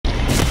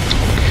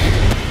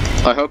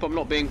I hope I'm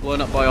not being blown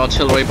up by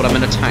artillery, but I'm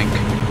in a tank.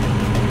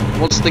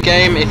 What's the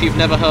game? If you've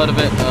never heard of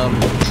it,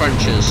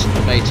 Trenches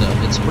Beta.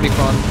 It's pretty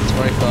fun, it's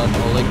very fun,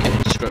 I'll link it in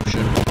the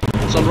description.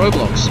 It's on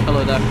Roblox.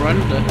 Hello there,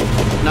 friend.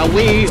 Now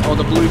we are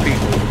the blue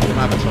people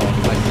from Avatar,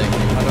 I think.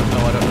 I don't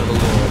know the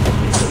lore.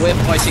 But we're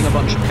fighting a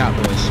bunch of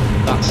catboys.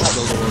 That's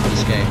the lore of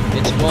this game.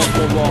 It's World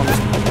War I,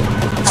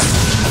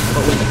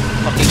 but with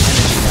fucking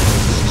energy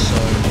weapons, so...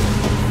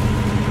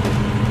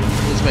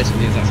 it's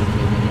basically the exact same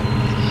thing.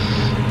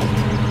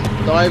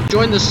 So I've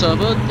joined the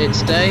server,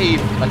 it's day,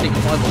 I think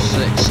 5 or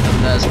 6,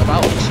 and there's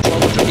about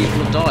 1,200 people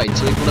have died,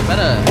 so we've got a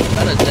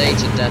better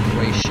day-to-death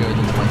ratio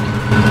than like...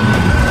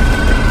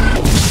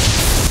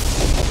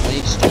 I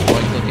need to stop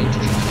right-clicking to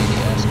try and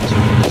ADS, because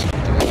we're just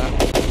doing that.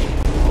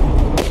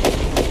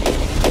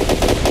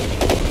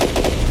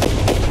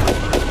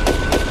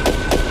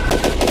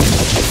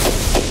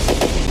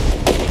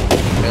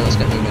 Okay, let's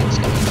get moving,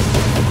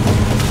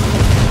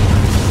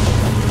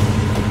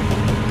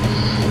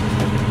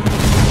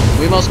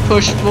 We must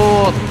push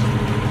forth!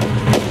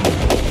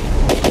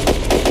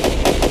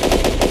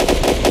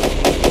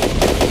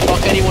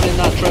 Fuck anyone in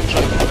that trench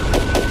open.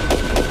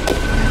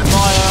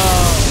 Fire!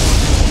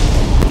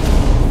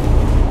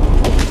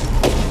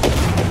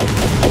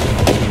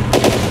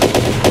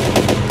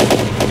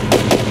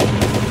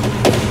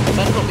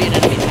 Better not be an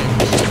enemy tank.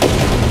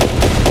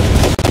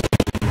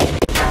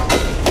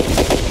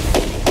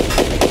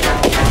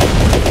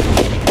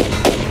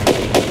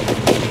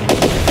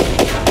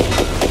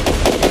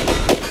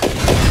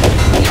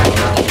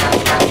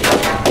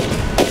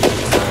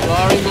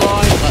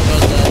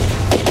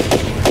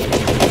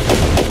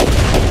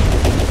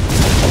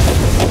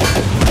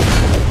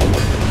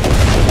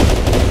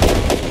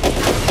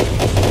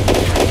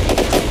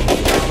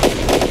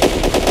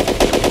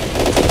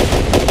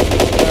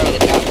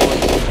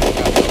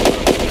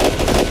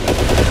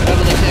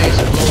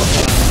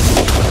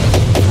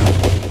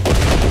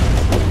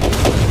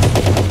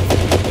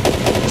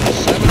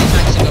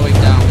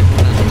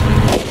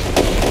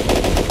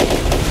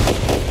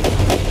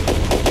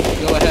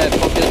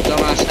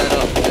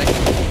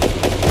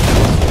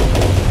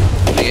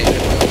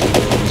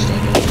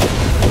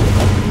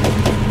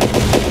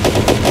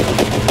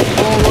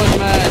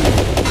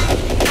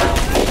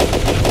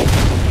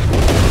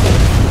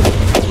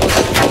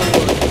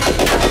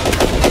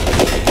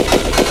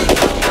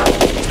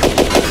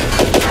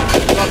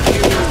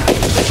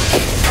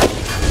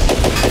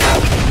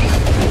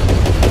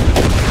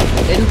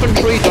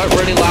 Infantry don't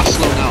really last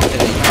long out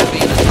here, you have to be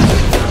in a tank.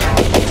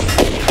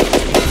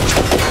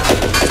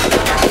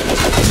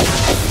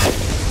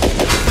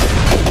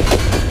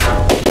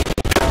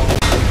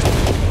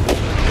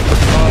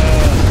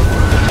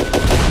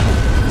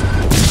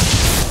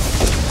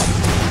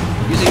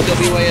 Using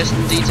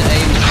WASD to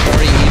aim is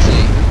very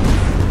easy.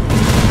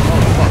 Oh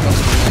fuck, that's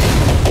a grenade.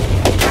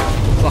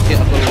 Fuck it,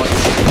 I've got to light the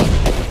shit up.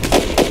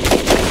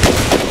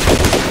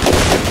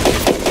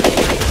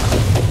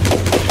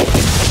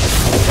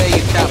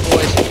 You cat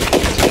boys.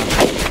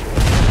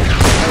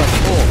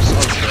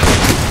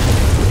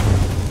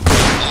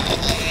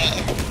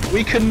 Oh,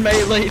 we can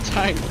melee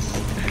tanks.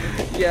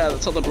 Yeah,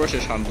 that's how the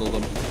British handle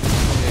them.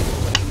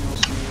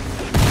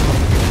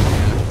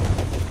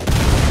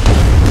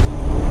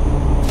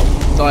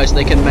 Guys,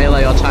 they can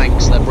melee our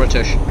tanks. They're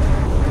British.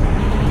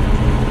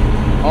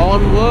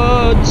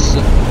 Onwards.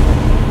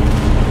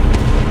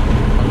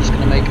 I'm just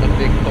gonna make a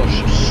big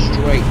push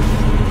straight.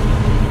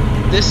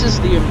 This is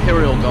the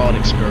Imperial Guard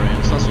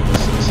experience, that's what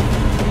this is.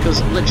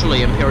 Because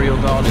literally Imperial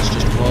Guard is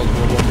just World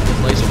War I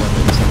with laser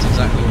weapons, that's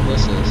exactly what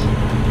this is.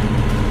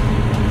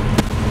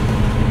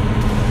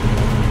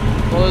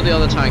 Follow the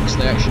other tanks,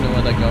 they actually know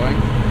where they're going.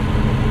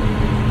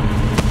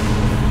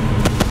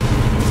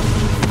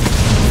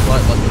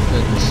 Fight like the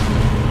Finns.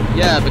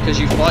 Yeah, because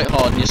you fight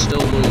hard and you still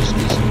lose,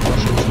 because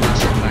Russia was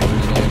massive back in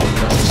the day, and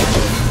that's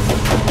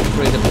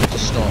pretty difficult to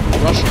stop.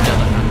 Russia, on the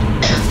other hand.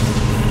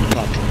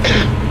 Fuck.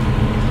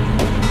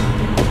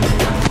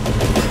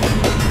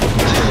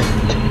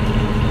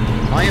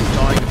 I am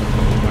dying of the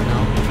cold right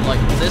now.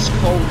 Like, this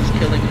cold is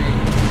killing me.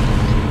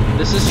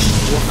 This is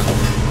wow.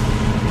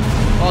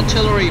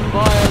 Artillery,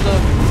 fire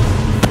them!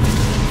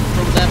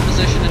 From their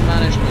position in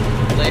management.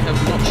 They have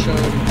not shown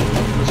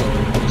enough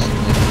resolve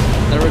recently.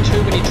 There are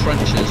too many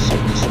trenches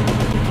in this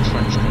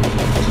trench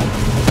conflict.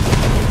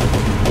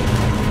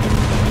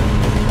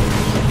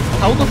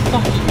 How the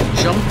fuck are you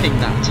jumping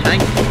that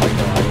tank, my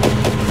guy?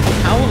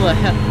 How the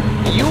hell?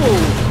 You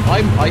all...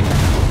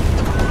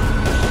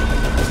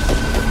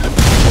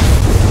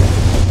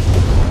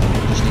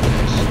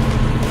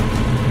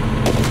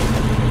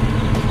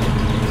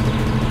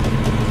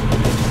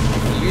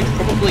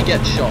 probably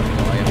get shot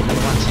by him. I'm going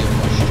to answer your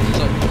question. He's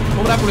like,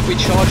 what would happen if we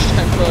charged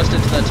headfirst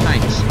into their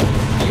tanks?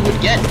 You would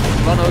get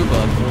run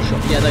over or shot.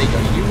 Yeah, there you go.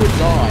 You would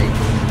die.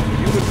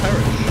 You would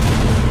perish.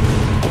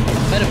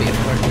 That better be a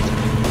friendly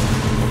tank.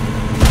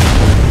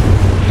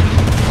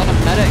 Not a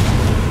medic.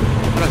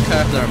 I don't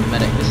care if they're a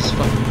medic. This is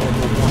fucking World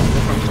War I.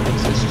 The front don't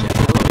exist yet.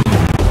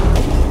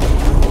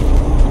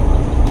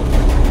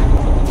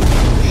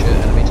 Shit,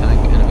 enemy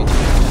tank, enemy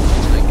tank,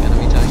 enemy tank, enemy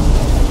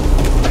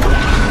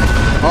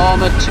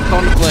armored to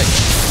conflict.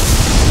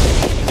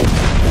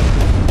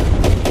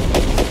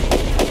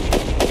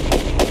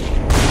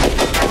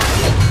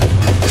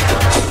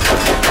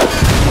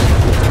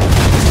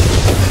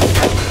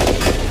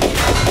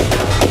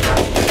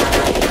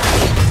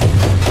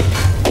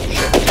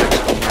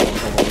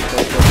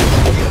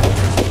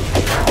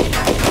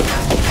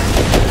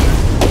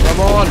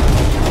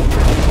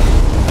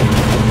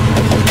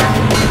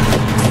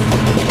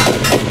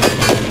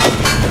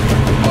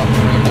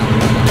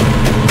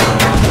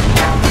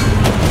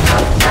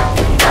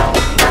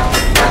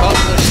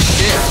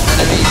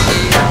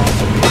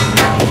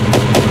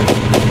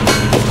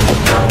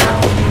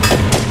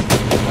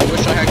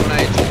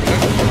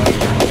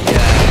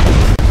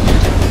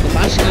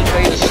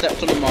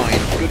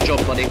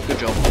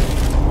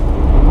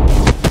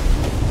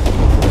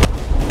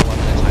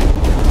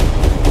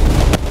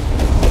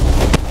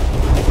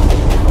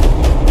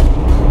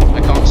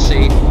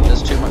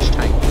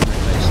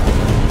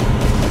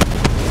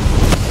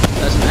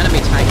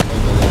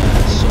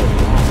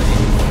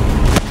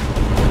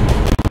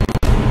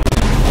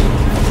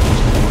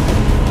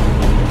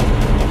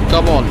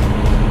 Come on.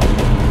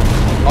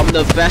 I'm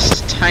the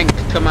best tank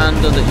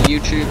commander that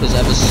YouTube has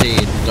ever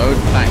seen.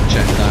 Don't fact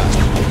check that.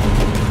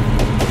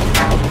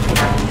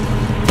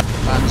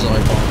 Banzai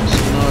bombs.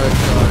 No,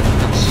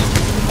 that's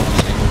not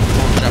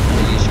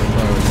Japanese your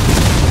phone.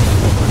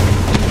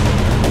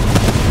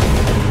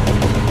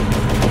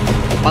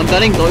 I'm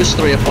betting those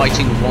three are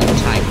fighting one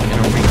tank in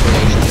a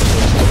recreation of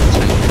those level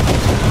tank.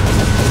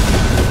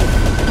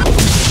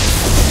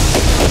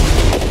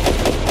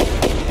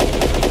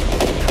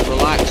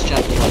 Relax,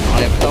 gentlemen,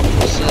 I have come to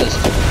assist.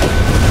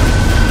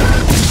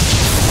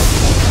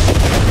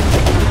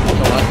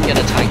 Come on, I can get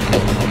a tank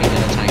kill. I can get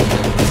a tank kill.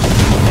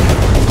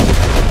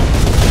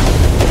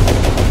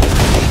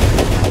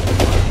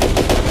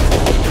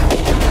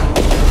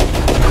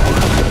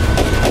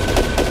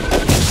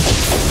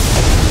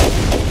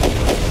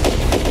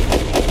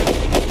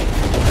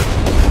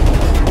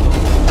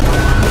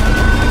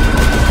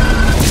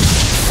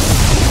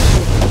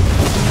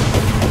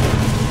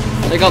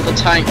 They got the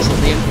tanks that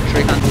the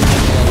infantry handled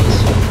than the others.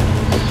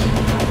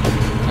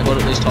 I got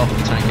at least half of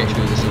the tank HP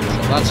with the single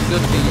shot. That's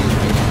good for you,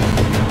 mate.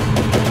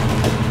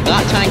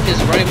 That tank is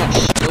very much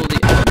still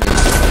the enemy.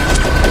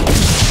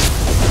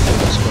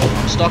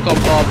 I'm stuck on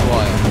barbed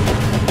wire.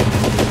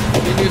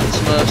 Who knew that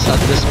Smurfs had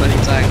this many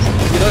tanks?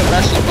 You don't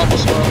mess with Papa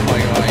Smurf, my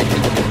guy.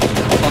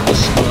 Papa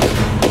Smurf.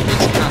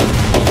 It's canon.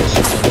 Papa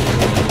Smurf.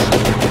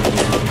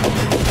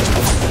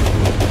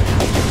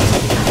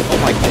 Oh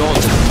my god,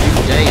 it's a new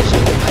day is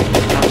dawning.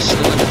 I'm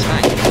still in a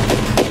tank.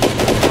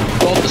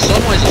 God, the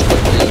sun rises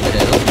quickly over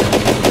here, doesn't it?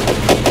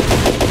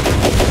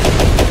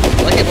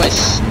 I like it when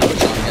snow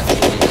time gets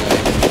really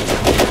day.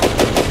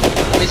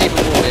 That means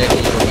even more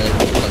vehicles are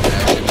available, like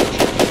airships and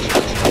shit.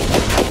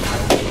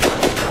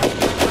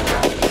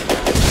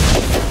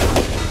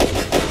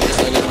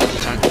 Shit, there goes a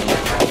tank now.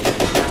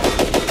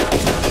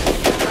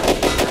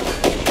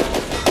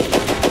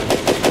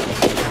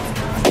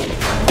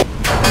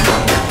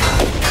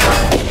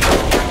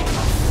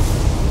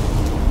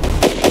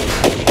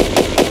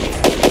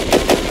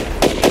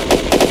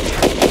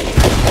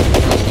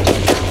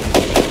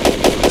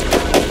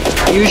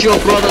 Use your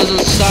brothers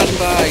as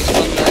sandbags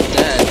when they're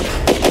dead.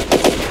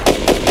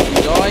 If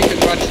you die,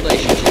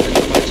 congratulations, you've been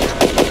promoted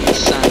to fucking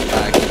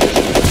sandbag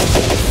division.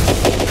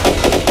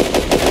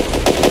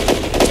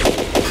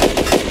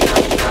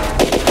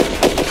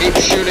 Keep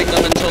shooting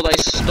them until they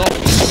stop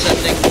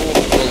sending more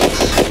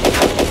bullets.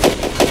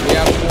 We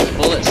have more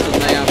bullets than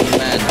they have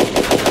men.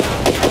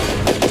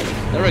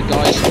 There are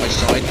guys with my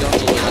side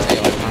guns, or is it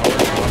AI power?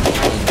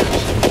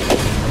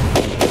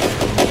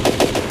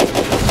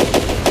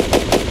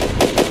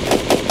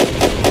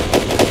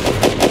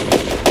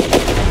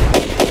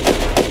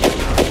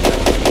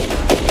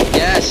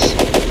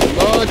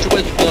 Merge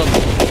with them.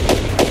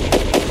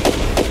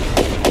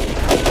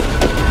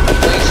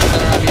 Waste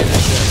their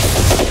ammunition.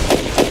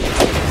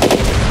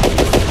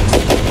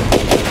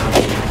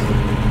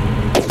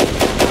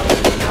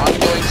 I'm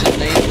going to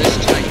name this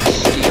tank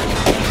Steve.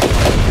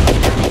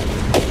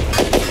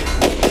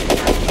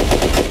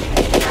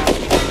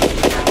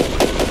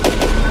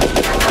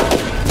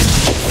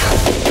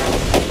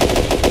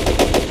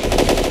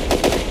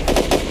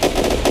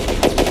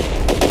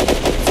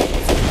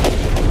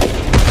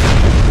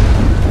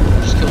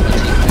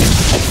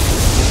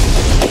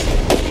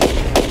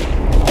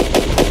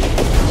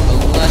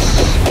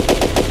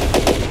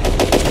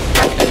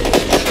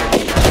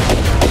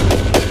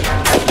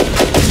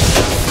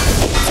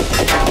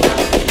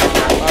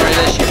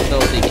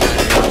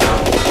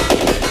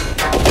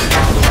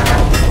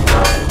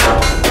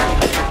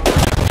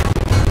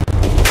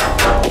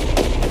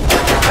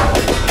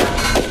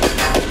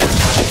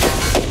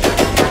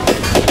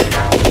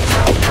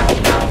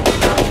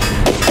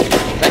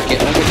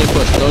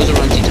 Those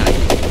are anti-tank.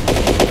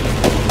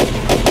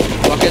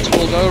 Rockets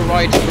will go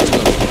right through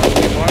them. No,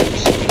 we won't.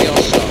 We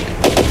are stuck.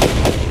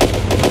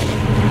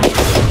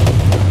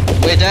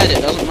 We're dead,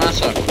 it doesn't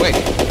matter. Quick!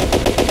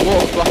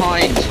 Walk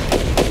behind!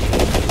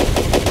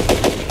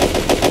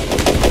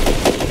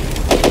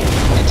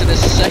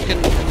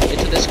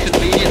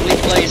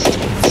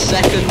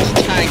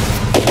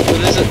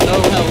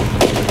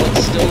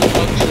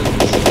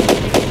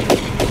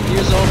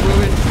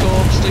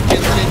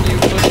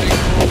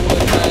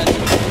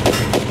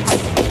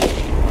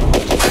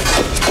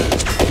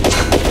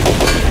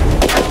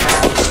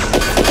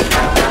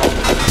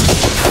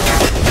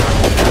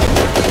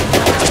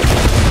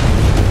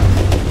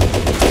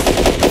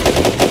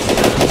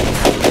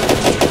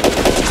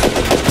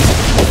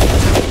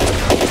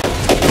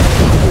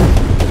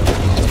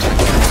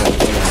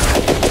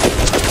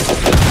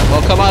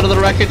 the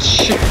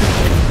wreckage.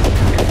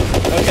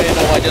 Okay,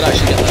 no, I did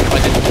actually get that. I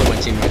didn't kill my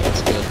teammate,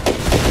 that's good.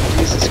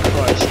 Jesus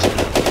Christ.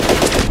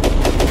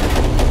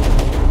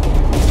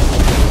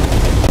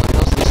 What the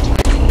hell's this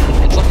tank?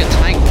 It's like a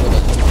tank with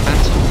a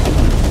phantom.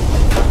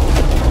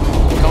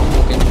 You can't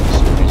walk into this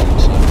for some reason,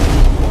 so...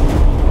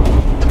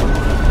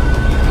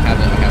 I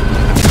have it.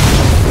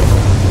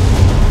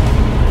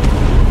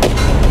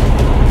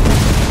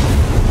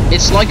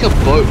 It's like a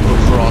boat, but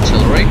for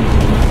artillery.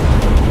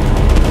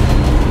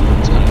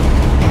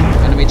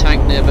 Enemy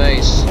tank near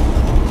base.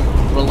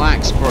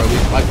 Relax, bro.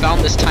 I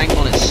found this tank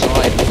on its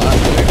side.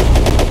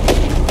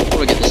 I'll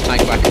probably get this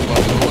tank back in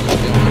working order, to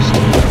be honest.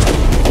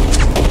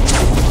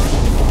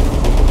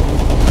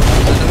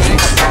 Enemy.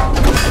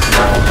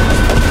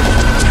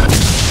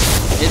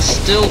 It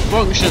still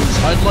functions.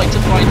 I'd like you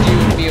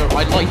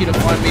to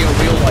find me a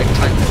real life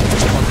tank that can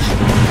punch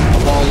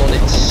while on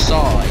its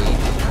side.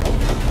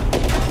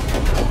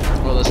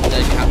 Oh, there's a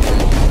dead captain.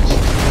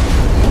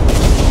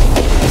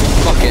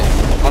 Fuck it.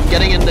 I'm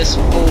getting in this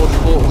Ford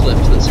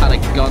forklift that's had a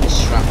gun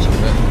strapped to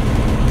it,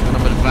 and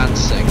I'm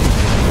advancing.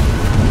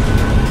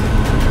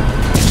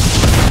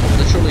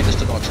 Literally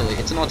just an artillery.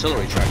 It's an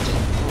artillery tractor.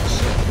 Oh,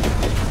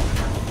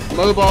 sick.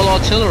 Mobile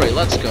artillery.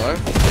 Let's go.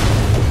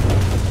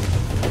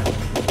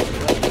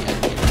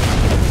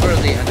 Where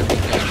are the enemy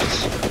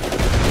guns?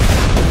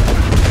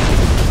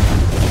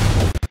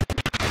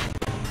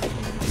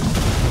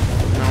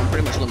 Now I'm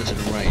pretty much limited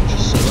in range,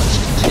 so let's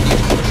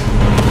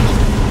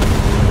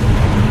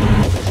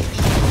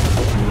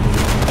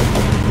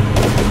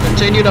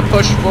continue to push forward. Continue to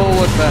push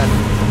forward, man.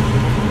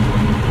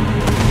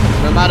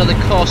 No matter the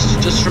cost,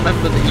 just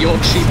remember that you're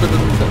cheaper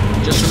than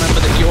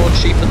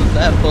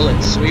their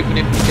bullets. So even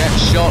if we get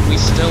shot, we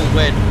still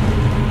win.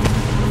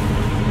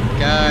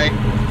 Okay.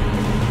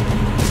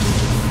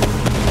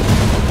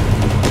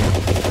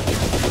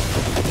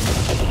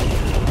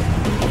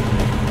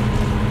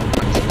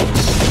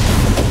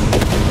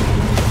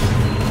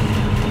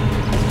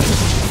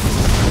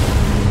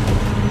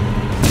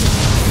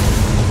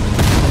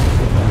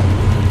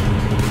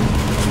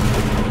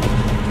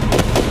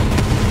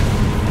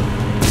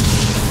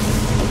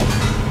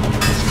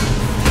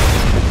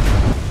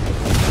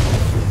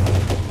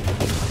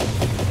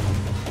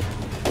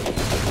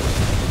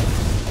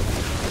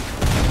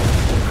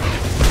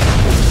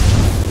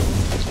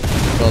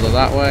 Further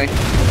that way.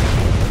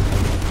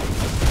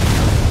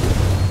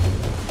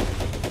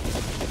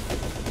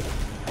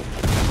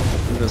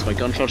 There's my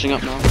gun charging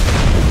up now.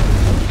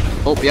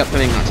 Oh, yep,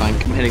 hitting that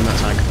tank. I'm hitting that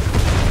tank.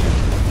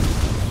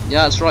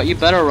 Yeah, that's right, you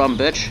better run,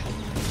 bitch.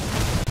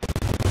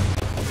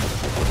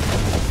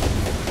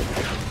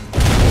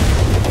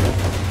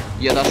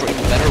 Yeah, that's right,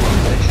 you better run,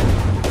 bitch.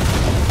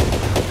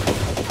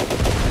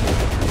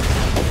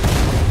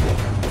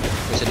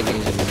 Where's enemy? I'm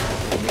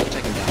gonna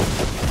take him down.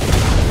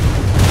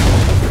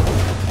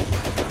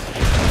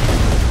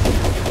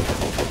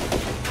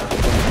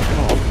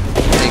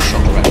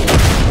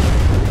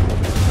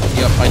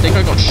 I think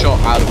I got shot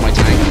out of my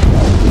tank.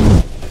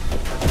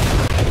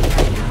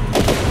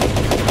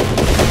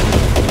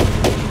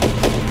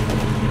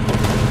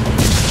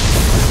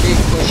 Keep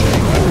pushing.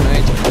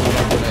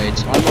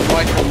 Grenades. I'm a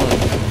rifleman.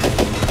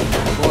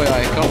 Boy, I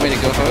can't wait to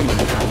go home and